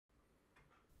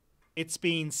It's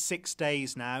been 6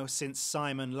 days now since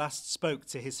Simon last spoke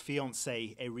to his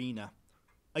fiancée, Irina.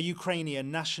 A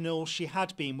Ukrainian national, she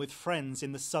had been with friends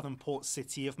in the southern port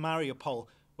city of Mariupol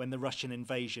when the Russian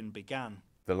invasion began.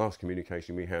 The last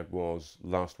communication we had was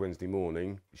last Wednesday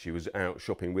morning. She was out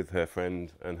shopping with her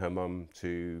friend and her mum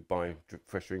to buy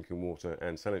fresh drinking water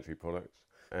and sanitary products,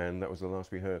 and that was the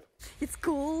last we heard. It's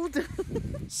cold.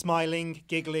 Smiling,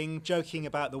 giggling, joking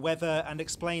about the weather and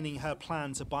explaining her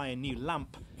plan to buy a new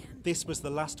lamp, this was the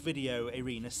last video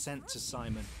Irina sent to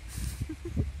Simon.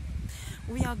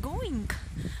 We are going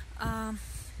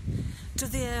to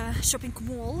the shopping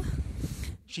mall.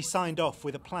 She signed off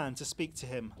with a plan to speak to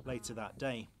him later that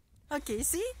day. Okay,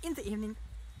 see you in the evening.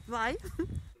 Bye.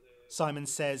 Simon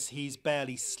says he's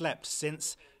barely slept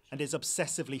since and is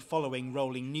obsessively following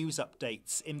rolling news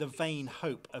updates in the vain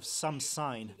hope of some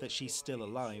sign that she's still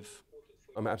alive.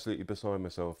 I'm absolutely beside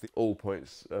myself. All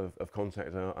points of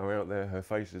contact are out there. Her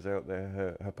face is out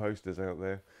there. Her poster's out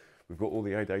there. We've got all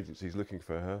the aid agencies looking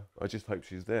for her. I just hope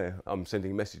she's there. I'm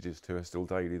sending messages to her still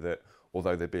daily that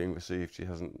although they're being received, she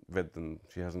hasn't read them,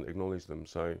 she hasn't acknowledged them.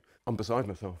 So I'm beside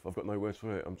myself. I've got no words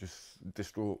for it. I'm just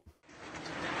distraught.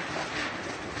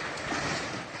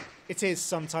 It is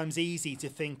sometimes easy to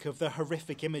think of the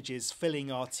horrific images filling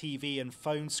our TV and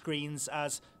phone screens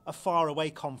as a faraway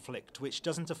conflict which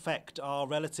doesn't affect our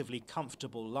relatively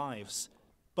comfortable lives.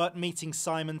 But meeting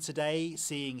Simon today,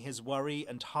 seeing his worry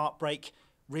and heartbreak,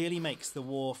 really makes the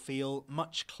war feel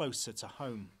much closer to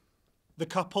home. The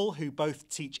couple, who both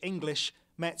teach English,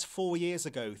 met 4 years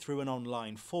ago through an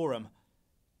online forum.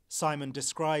 Simon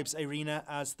describes Irina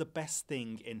as the best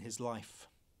thing in his life.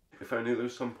 If only there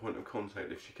was some point of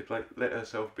contact, if she could let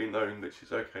herself be known that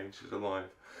she's okay and she's alive.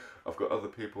 I've got other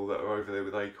people that are over there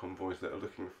with aid convoys that are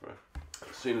looking for her.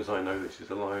 As soon as I know that she's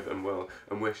alive and well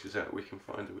and where she's at, we can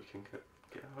find her, we can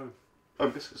get her home. I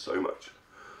miss her so much.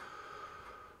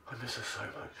 I miss her so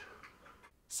much.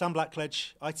 Sam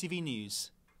Blackledge, ITV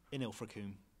News in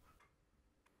Ilfracombe.